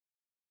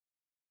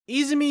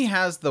Izumi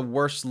has the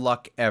worst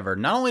luck ever.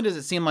 Not only does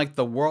it seem like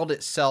the world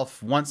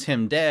itself wants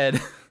him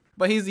dead,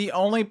 but he's the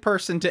only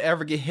person to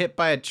ever get hit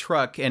by a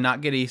truck and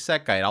not get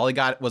isekai. All he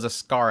got was a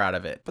scar out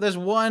of it. But there's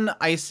one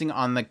icing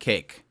on the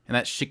cake, and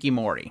that's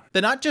Shikimori. The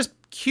not just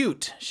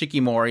cute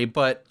Shikimori,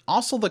 but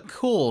also the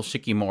cool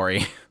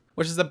Shikimori,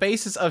 which is the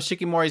basis of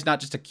Shikimori's Not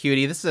Just a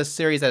Cutie. This is a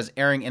series that is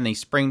airing in the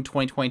spring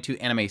 2022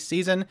 anime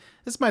season.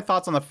 This is my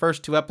thoughts on the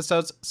first 2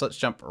 episodes, so let's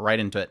jump right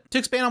into it. To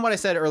expand on what I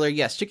said earlier,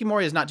 yes,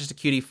 Shikimori is Not Just a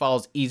Cutie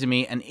follows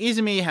Izumi, and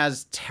Izumi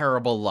has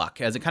terrible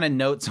luck, as it kind of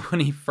notes when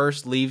he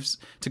first leaves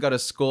to go to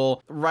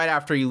school. Right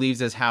after he leaves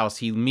his house,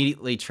 he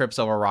immediately trips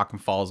over a rock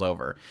and falls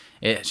over.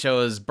 It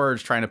shows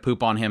birds trying to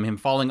poop on him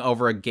falling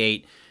over a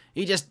gate.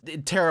 He just,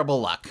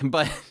 terrible luck.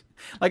 But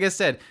like I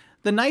said,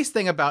 the nice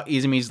thing about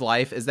Izumi's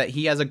life is that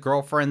he has a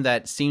girlfriend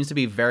that seems to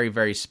be very,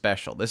 very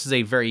special. This is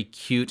a very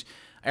cute,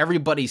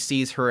 everybody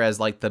sees her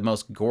as like the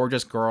most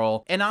gorgeous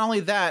girl. And not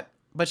only that,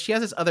 but she has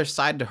this other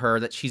side to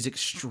her that she's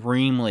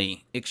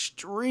extremely,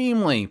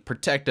 extremely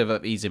protective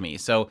of Izumi.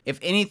 So if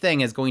anything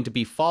is going to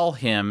befall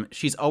him,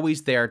 she's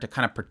always there to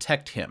kind of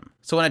protect him.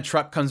 So when a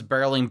truck comes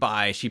barreling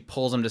by, she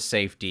pulls him to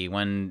safety.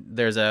 When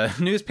there's a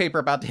newspaper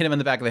about to hit him in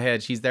the back of the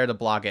head, she's there to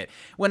block it.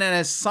 When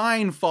a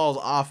sign falls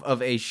off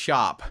of a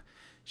shop,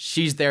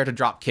 she's there to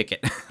drop kick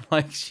it.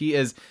 Like, she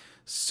is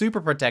super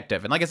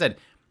protective. And like I said,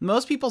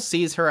 most people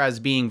sees her as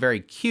being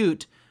very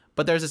cute,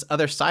 but there's this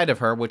other side of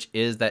her, which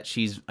is that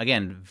she's,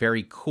 again,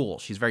 very cool.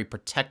 She's very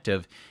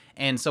protective.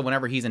 And so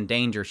whenever he's in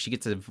danger, she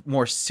gets a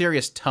more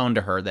serious tone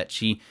to her that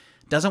she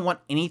doesn't want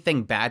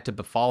anything bad to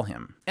befall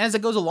him. And as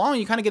it goes along,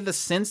 you kind of get the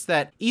sense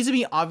that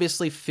Izumi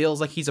obviously feels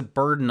like he's a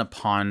burden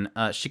upon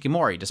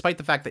Shikimori, despite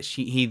the fact that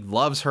he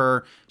loves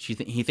her,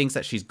 he thinks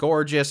that she's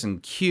gorgeous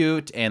and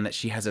cute, and that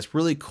she has this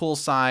really cool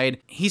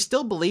side. He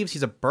still believes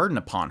he's a burden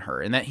upon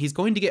her, and that he's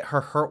going to get her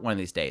hurt one of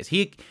these days.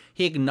 He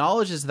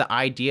acknowledges the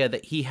idea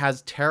that he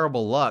has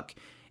terrible luck,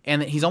 and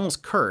that he's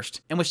almost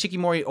cursed. And with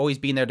Shikimori always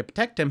being there to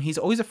protect him, he's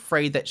always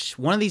afraid that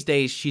one of these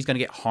days she's going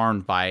to get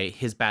harmed by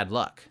his bad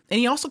luck. And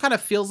he also kind of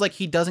feels like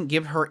he doesn't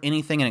give her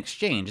anything in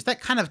exchange. It's that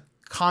kind of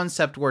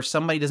concept where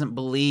somebody doesn't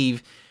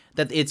believe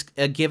that it's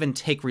a give and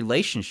take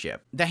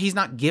relationship, that he's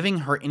not giving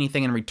her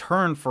anything in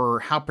return for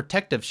how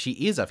protective she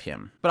is of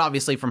him. But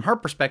obviously from her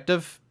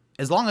perspective,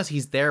 as long as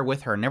he's there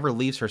with her, never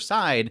leaves her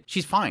side,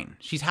 she's fine.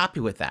 She's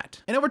happy with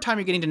that. And over time,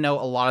 you're getting to know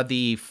a lot of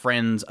the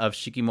friends of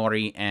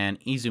Shikimori and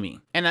Izumi.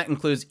 And that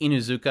includes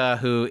Inuzuka,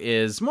 who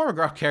is more of a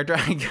gruff character.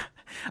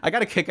 I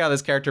got a kick out of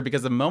this character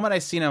because the moment I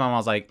seen him, I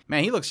was like,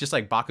 man, he looks just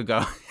like Bakugo.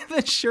 And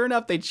then sure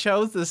enough, they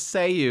chose the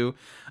seiyuu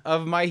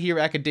of My Hero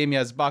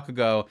Academia's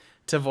Bakugo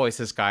to voice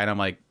this guy. And I'm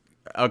like,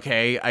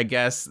 okay, I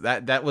guess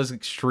that was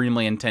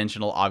extremely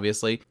intentional,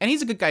 obviously. And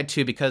he's a good guy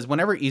too, because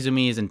whenever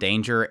Izumi is in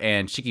danger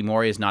and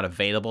Shikimori is not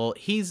available,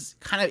 he's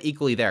kind of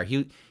equally there.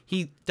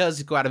 He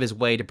does go out of his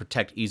way to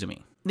protect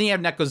Izumi. Then you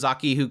have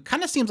Nekozaki, who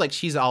kind of seems like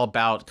she's all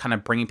about kind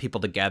of bringing people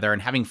together and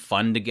having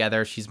fun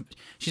together. She's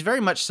very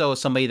much so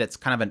somebody that's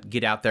kind of a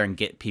get out there and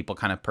get people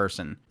kind of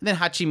person. And then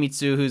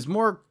Hachimitsu, who's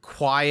more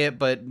quiet,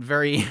 but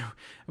very,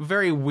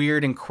 very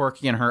weird and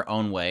quirky in her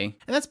own way.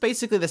 And that's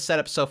basically the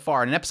setup so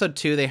far. In episode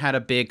 2, they had a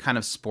big kind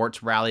of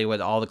sports rally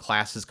with all the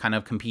classes kind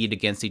of compete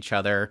against each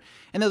other.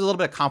 And there's a little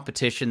bit of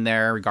competition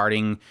there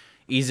regarding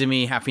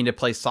Izumi having to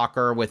play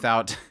soccer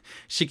without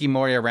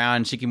Shikimori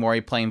around,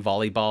 Shikimori playing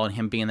volleyball and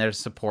him being there to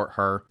support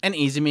her, and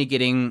Izumi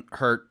getting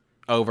hurt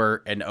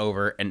over and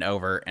over and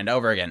over and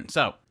over again.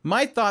 So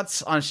my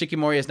thoughts on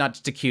Shikimori is Not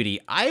Just a Cutie.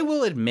 I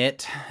will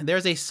admit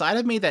there's a side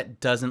of me that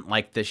doesn't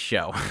like this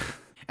show.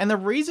 And the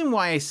reason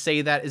why I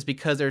say that is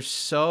because there's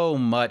so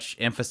much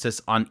emphasis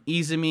on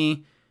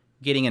Izumi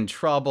getting in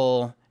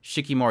trouble,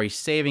 Shikimori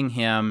saving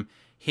him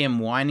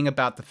whining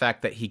about the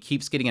fact that he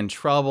keeps getting in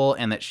trouble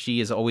and that she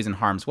is always in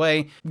harm's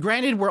way.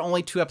 Granted, we're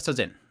only 2 episodes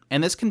in,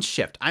 and this can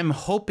shift. I'm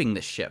hoping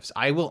this shifts.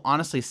 I will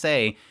honestly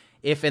say,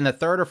 if in the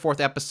 3rd or 4th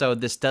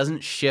episode this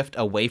doesn't shift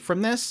away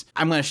from this,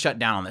 I'm going to shut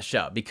down on the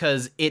show,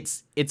 because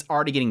it's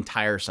already getting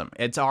tiresome.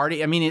 It's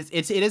already, I mean,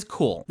 it is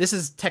cool. This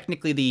is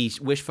technically the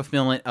wish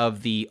fulfillment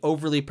of the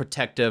overly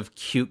protective,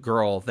 cute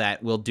girl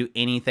that will do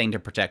anything to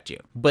protect you.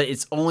 But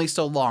it's only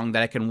so long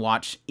that I can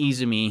watch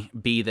Izumi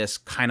be this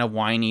kind of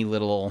whiny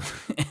little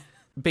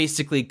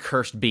basically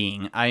cursed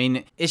being. I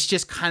mean, it's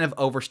just kind of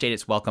overstayed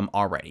its welcome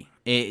already.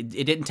 It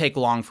didn't take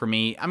long for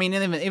me. I mean,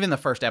 even the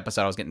first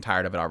episode, I was getting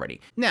tired of it already.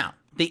 Now,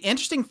 the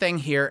interesting thing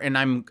here, and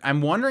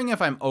I'm wondering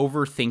if I'm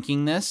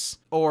overthinking this,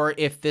 or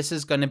if this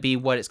is going to be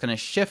what it's going to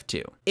shift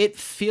to. It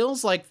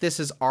feels like this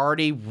is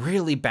already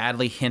really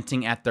badly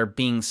hinting at there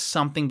being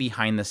something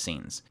behind the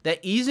scenes.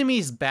 That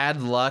Izumi's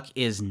bad luck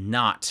is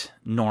not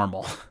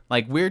normal.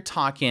 Like, we're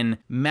talking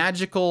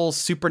magical,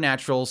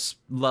 supernatural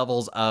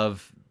levels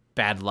of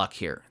bad luck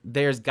here.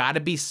 There's got to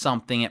be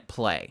something at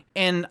play.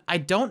 And I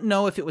don't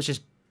know if it was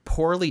just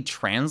poorly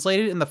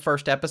translated in the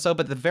first episode,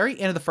 but at the very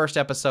end of the first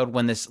episode,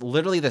 when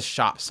literally the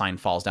shop sign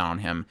falls down on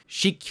him,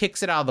 she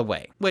kicks it out of the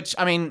way. Which,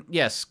 I mean,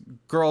 yes,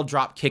 girl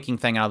drop kicking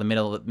thing out of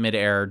the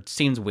midair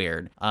seems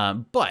weird.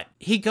 But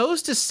he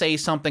goes to say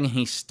something and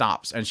he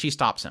stops, and she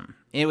stops him.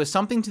 It was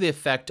something to the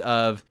effect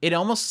of, it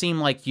almost seemed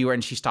like you were,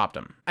 and she stopped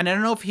him. And I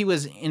don't know if he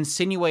was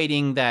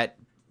insinuating that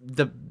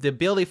the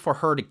ability for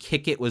her to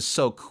kick it was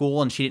so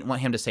cool and she didn't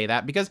want him to say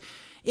that, because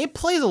it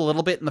plays a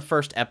little bit in the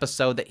first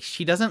episode that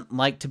she doesn't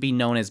like to be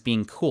known as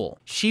being cool.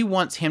 She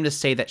wants him to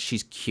say that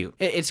she's cute.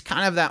 It's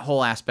kind of that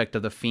whole aspect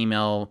of the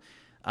female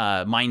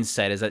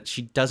mindset, is that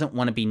she doesn't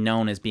want to be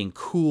known as being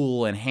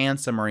cool and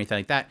handsome or anything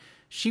like that.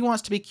 She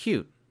wants to be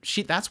cute.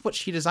 That's what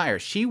she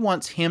desires. She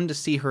wants him to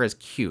see her as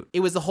cute. It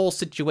was the whole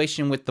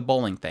situation with the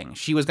bowling thing.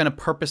 She was going to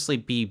purposely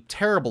be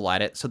terrible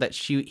at it so that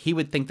he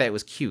would think that it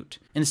was cute.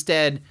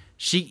 Instead,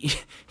 he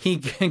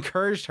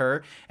encouraged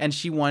her and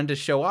she wanted to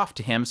show off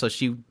to him, so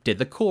she did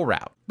the cool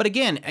route. But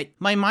again,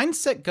 my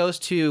mindset goes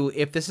to,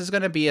 if this is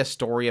going to be a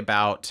story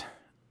about,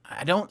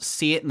 I don't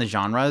see it in the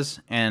genres,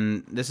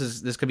 and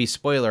this could be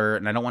spoiler,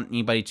 and I don't want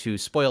anybody to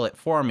spoil it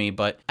for me,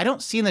 but I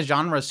don't see in the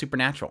genre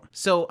supernatural.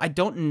 So I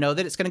don't know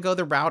that it's going to go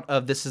the route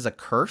of this is a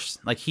curse,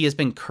 like he has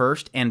been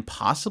cursed, and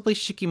possibly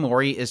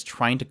Shikimori is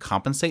trying to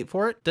compensate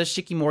for it. Does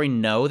Shikimori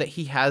know that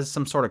he has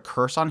some sort of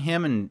curse on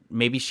him, and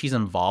maybe she's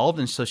involved,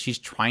 and so she's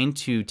trying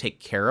to take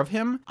care of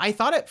him? I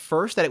thought at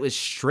first that it was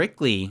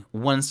strictly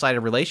one-sided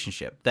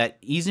relationship,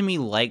 that Izumi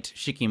liked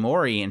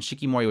Shikimori, and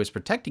Shikimori was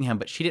protecting him,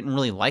 but she didn't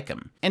really like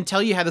him.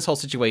 Until you had this whole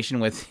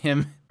situation with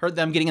them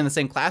getting in the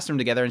same classroom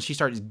together, and she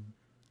started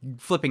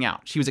flipping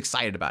out. She was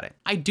excited about it.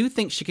 I do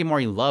think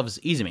Shikimori loves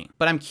Izumi,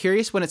 but I'm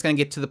curious when it's going to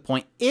get to the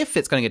point, if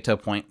it's going to get to a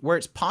point where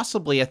it's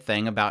possibly a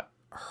thing about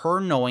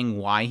her knowing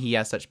why he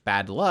has such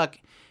bad luck,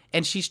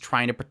 and she's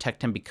trying to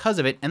protect him because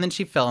of it, and then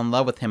she fell in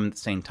love with him at the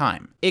same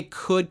time. It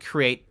could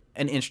create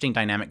an interesting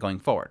dynamic going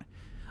forward.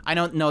 I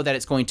don't know that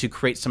it's going to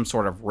create some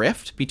sort of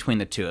rift between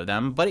the two of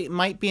them, but it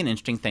might be an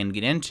interesting thing to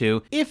get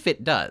into if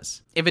it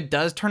does. If it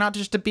does turn out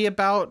just to be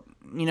about,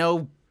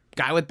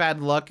 guy with bad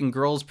luck and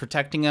girls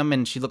protecting him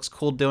and she looks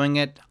cool doing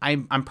it,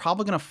 I'm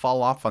probably going to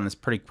fall off on this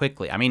pretty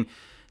quickly. I mean,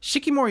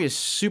 Shikimori is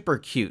super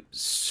cute,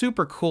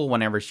 super cool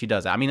whenever she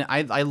does it. I mean,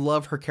 I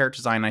love her character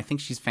design. I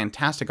think she's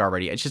fantastic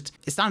already.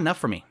 It's not enough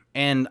for me.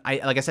 And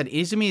like I said,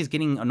 Izumi is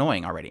getting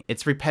annoying already.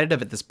 It's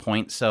repetitive at this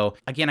point. So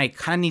again, I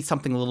kind of need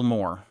something a little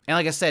more. And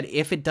like I said,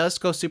 if it does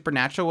go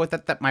supernatural with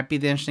it, that might be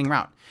the interesting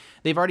route.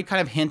 They've already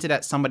kind of hinted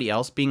at somebody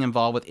else being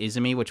involved with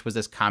Izumi, which was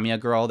this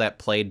Kamiya girl that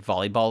played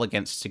volleyball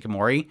against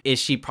Shikimori. Is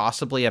she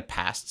possibly a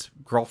past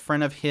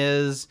girlfriend of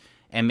his?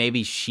 And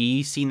maybe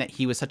she seen that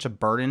he was such a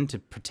burden to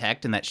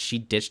protect and that she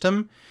ditched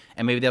him.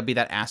 And maybe there'll be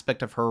that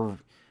aspect of her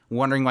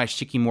wondering why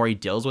Shikimori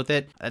deals with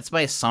it. That's my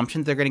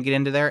assumption they're going to get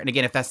into there. And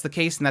again, if that's the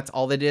case and that's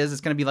all it is,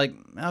 it's going to be like,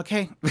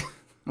 okay,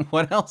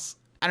 what else?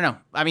 I don't know.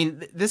 I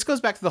mean, this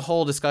goes back to the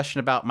whole discussion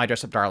about My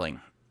Dress Up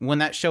Darling. When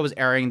that show was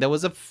airing, there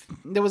was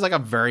like a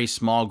very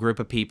small group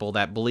of people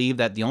that believed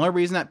that the only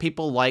reason that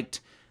people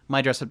liked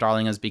My Dress Up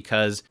Darling is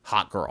because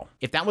hot girl.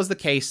 If that was the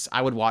case,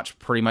 I would watch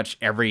pretty much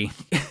every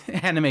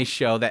anime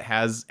show that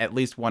has at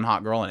least one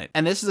hot girl in it.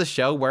 And this is a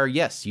show where,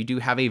 yes, you do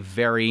have a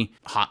very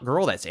hot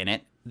girl that's in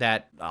it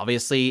that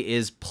obviously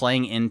is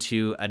playing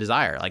into a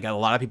desire. Like, a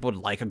lot of people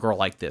would like a girl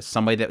like this,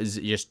 somebody that was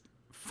just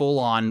full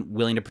on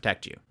willing to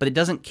protect you, but it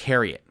doesn't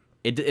carry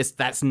it.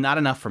 That's not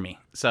enough for me.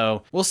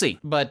 So we'll see.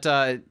 But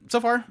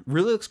so far,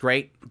 really looks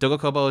great.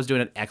 Dogokobo is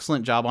doing an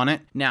excellent job on it.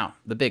 Now,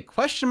 the big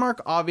question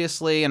mark,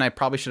 obviously, and I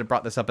probably should have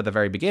brought this up at the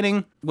very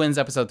beginning, when's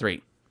episode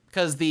 3?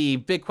 Because the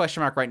big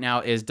question mark right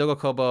now is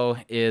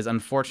Dogokobo is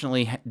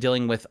unfortunately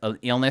dealing with an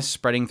illness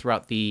spreading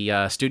throughout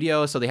the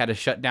studio, so they had to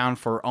shut down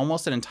for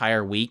almost an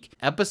entire week.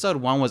 Episode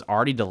 1 was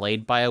already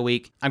delayed by a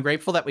week. I'm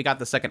grateful that we got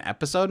the second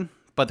episode,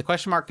 but the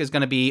question mark is going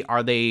to be,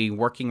 are they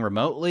working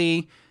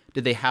remotely?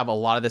 Did they have a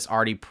lot of this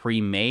already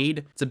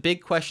pre-made? It's a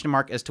big question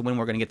mark as to when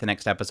we're going to get the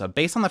next episode.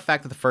 Based on the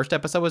fact that the first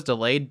episode was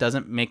delayed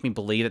doesn't make me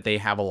believe that they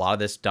have a lot of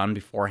this done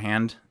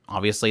beforehand.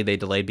 Obviously, they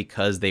delayed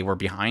because they were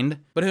behind,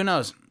 but who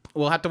knows?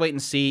 We'll have to wait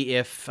and see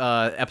if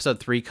episode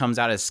 3 comes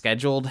out as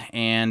scheduled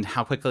and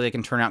how quickly they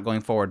can turn out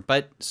going forward.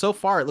 But so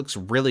far, it looks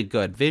really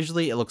good.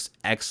 Visually, it looks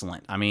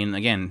excellent. I mean,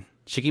 again,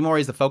 Shikimori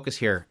is the focus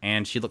here,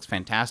 and she looks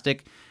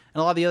fantastic. And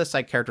a lot of the other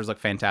side characters look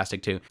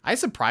fantastic too. I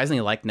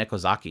surprisingly like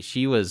Nekozaki.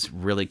 She was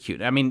really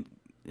cute. I mean,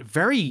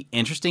 very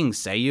interesting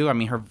seiyuu. I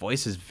mean, her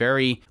voice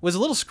was a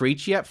little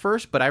screechy at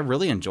first, but I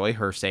really enjoy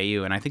her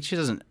seiyuu, and I think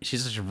she's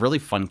just a really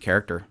fun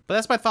character. But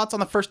that's my thoughts on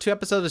the first 2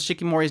 episodes of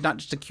Shikimori is Not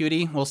Just a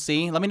Cutie. We'll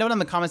see. Let me know in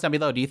the comments down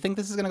below. Do you think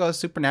this is going to go a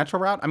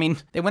supernatural route? I mean,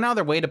 they went out of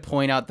their way to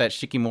point out that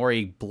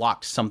Shikimori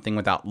blocked something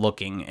without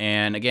looking.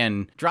 And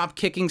again, drop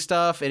kicking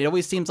stuff. It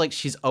always seems like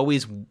she's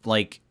always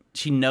like,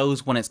 she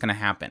knows when it's going to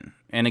happen.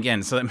 And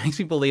again, so that makes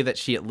me believe that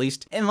she at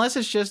least, unless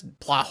it's just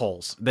plot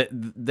holes, that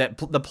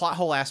the plot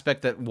hole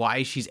aspect that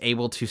why she's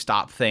able to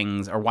stop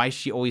things or why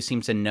she always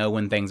seems to know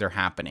when things are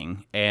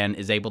happening and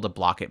is able to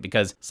block it,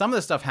 because some of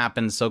the stuff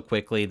happens so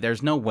quickly,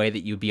 there's no way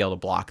that you'd be able to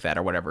block that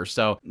or whatever.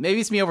 So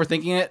maybe it's me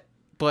overthinking it,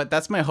 but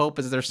that's my hope,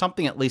 is there's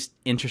something at least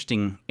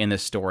interesting in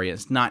this story.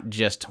 It's not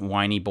just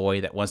whiny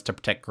boy that wants to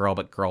protect girl,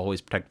 but girl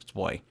always protects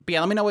boy. But yeah,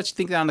 let me know what you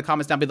think down in the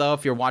comments down below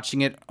if you're watching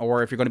it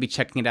or if you're going to be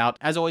checking it out.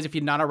 As always, if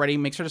you're not already,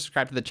 make sure to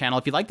subscribe to the channel.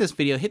 If you like this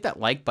video, hit that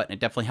like button.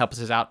 It definitely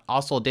helps us out.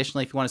 Also,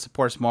 additionally, if you want to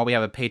support us more, we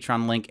have a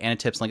Patreon link and a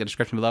tips link in the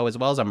description below, as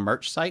well as a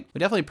merch site. We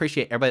definitely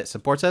appreciate everybody that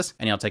supports us,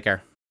 and y'all take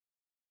care.